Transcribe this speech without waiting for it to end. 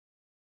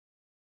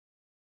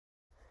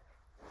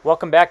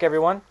Welcome back,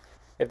 everyone.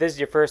 If this is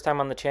your first time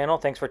on the channel,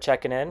 thanks for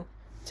checking in.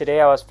 Today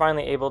I was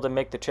finally able to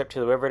make the trip to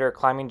the Riveter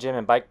climbing gym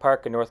and bike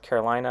park in North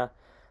Carolina.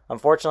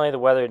 Unfortunately, the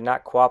weather did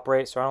not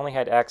cooperate, so I only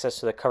had access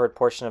to the covered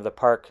portion of the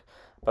park.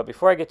 But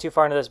before I get too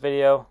far into this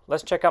video,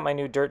 let's check out my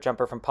new dirt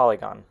jumper from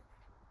Polygon.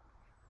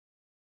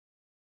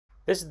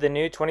 This is the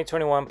new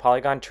 2021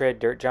 Polygon Trid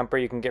dirt jumper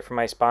you can get from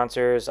my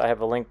sponsors. I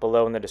have a link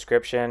below in the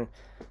description.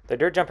 The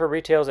dirt jumper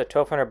retails at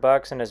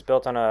 $1,200 and is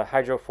built on a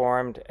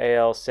hydroformed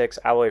AL6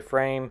 alloy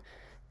frame.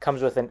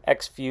 Comes with an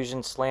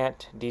X-Fusion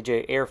slant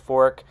DJ air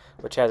fork,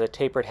 which has a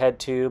tapered head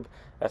tube,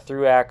 a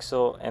through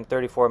axle, and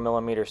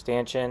 34mm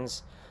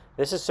stanchions.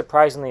 This is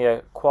surprisingly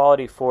a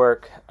quality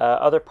fork.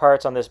 Other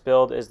parts on this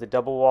build is the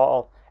double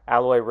wall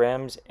alloy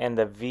rims and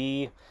the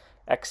V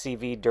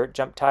XCV dirt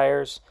jump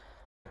tires.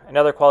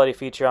 Another quality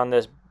feature on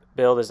this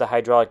build is the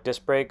hydraulic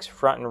disc brakes,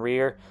 front and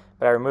rear,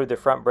 but I removed the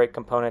front brake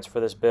components for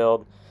this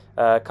build.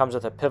 Comes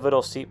with a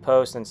pivotal seat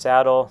post and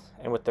saddle,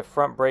 and with the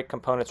front brake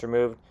components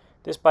removed,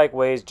 this bike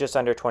weighs just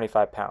under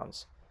 25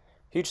 pounds.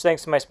 Huge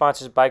thanks to my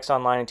sponsors Bikes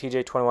Online and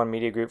TJ21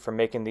 Media Group for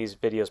making these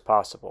videos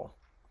possible.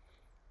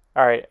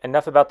 Alright,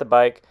 enough about the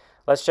bike.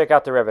 Let's check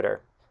out the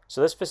Riveter.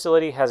 So this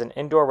facility has an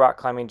indoor rock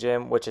climbing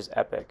gym, which is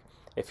epic.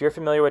 If you're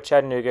familiar with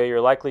Chattanooga,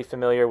 you're likely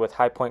familiar with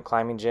High Point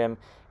Climbing Gym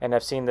and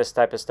have seen this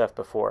type of stuff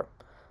before.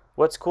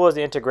 What's cool is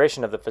the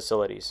integration of the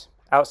facilities.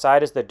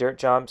 Outside is the dirt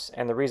jumps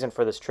and the reason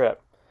for this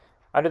trip.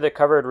 Under the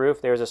covered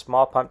roof there is a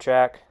small pump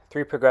track,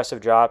 3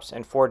 progressive drops,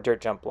 and 4 dirt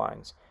jump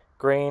lines.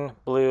 Green,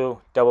 blue,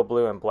 double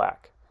blue, and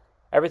black.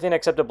 Everything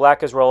except the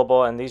black is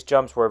rollable, and these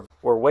jumps were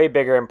way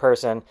bigger in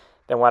person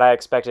than what I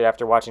expected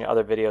after watching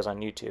other videos on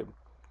YouTube.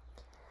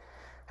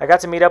 I got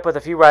to meet up with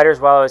a few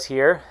riders while I was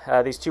here.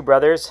 These two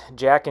brothers,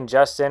 Jack and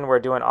Justin, were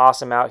doing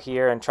awesome out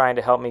here and trying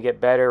to help me get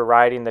better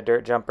riding the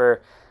dirt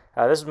jumper.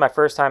 This was my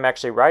first time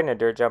actually riding a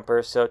dirt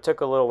jumper, so it took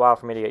a little while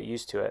for me to get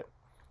used to it.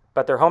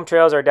 But their home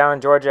trails are down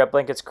in Georgia at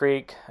Blinkett's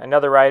Creek.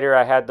 Another rider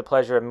I had the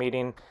pleasure of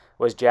meeting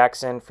was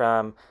Jackson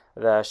from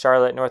the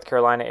Charlotte, North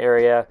Carolina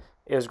area.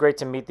 It was great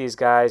to meet these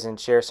guys and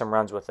share some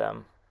runs with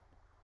them.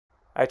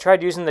 I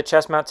tried using the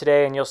chest mount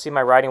today, and you'll see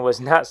my riding was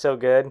not so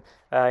good.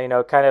 Kind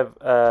of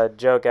a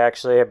joke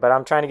actually, but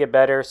I'm trying to get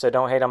better, so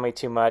don't hate on me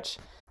too much.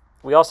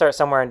 We all start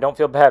somewhere, and don't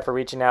feel bad for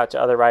reaching out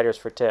to other riders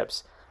for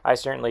tips. I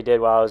certainly did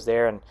while I was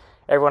there, and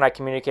everyone I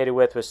communicated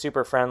with was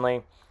super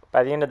friendly.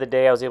 By the end of the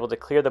day, I was able to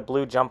clear the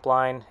blue jump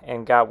line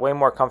and got way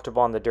more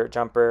comfortable on the dirt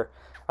jumper.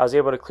 I was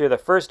able to clear the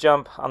first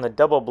jump on the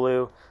double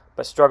blue,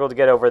 but struggled to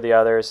get over the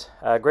others.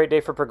 Great day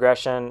for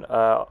progression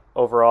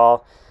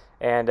overall,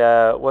 and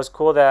was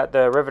cool that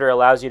the Riveter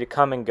allows you to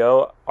come and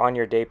go on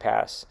your day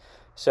pass.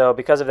 So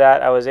because of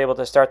that, I was able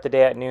to start the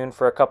day at noon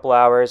for a couple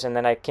hours, and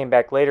then I came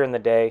back later in the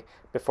day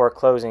before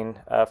closing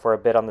for a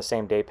bit on the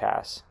same day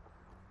pass.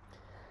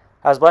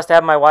 I was blessed to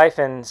have my wife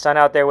and son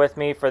out there with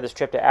me for this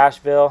trip to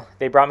Asheville.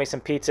 They brought me some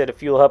pizza to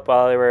fuel up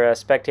while they were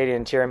spectating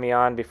and cheering me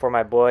on before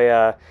my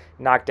boy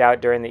knocked out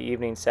during the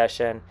evening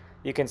session.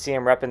 You can see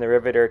him repping the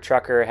Riveter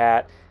trucker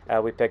hat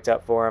we picked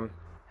up for him.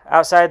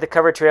 Outside, the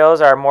covered trails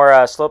are more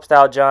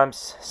slopestyle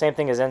jumps. Same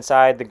thing as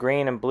inside. The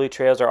green and blue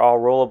trails are all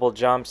rollable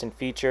jumps and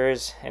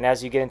features. And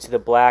as you get into the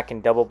black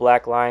and double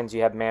black lines,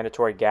 you have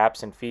mandatory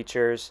gaps and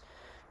features.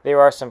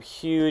 There are some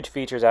huge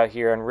features out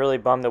here, and really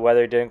bummed the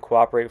weather didn't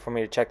cooperate for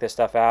me to check this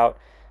stuff out.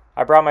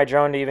 I brought my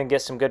drone to even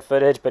get some good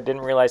footage, but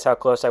didn't realize how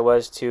close I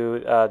was to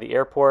the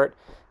airport.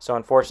 So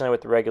unfortunately,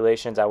 with the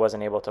regulations, I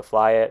wasn't able to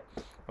fly it.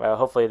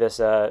 Hopefully this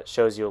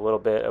shows you a little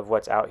bit of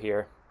what's out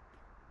here.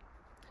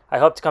 I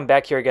hope to come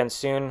back here again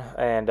soon,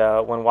 and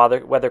when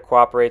weather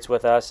cooperates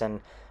with us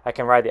and I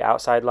can ride the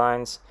outside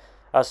lines.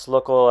 Us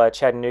local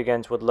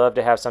Chattanoogans would love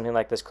to have something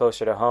like this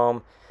closer to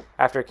home.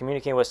 After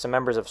communicating with some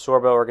members of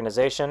Sorbo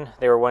organization,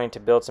 they were wanting to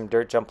build some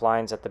dirt jump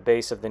lines at the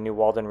base of the new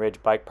Walden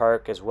Ridge bike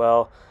park as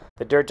well.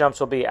 The dirt jumps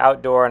will be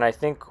outdoor, and I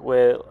think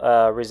will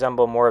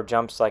resemble more of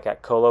jumps like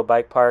at Colo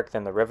Bike Park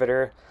than the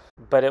Riveter,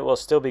 but it will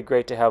still be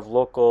great to have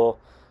local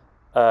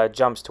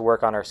jumps to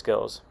work on our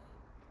skills.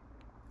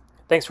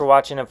 Thanks for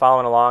watching and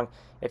following along.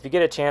 If you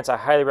get a chance, I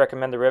highly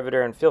recommend the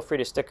Riveter, and feel free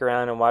to stick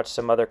around and watch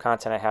some other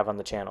content I have on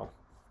the channel.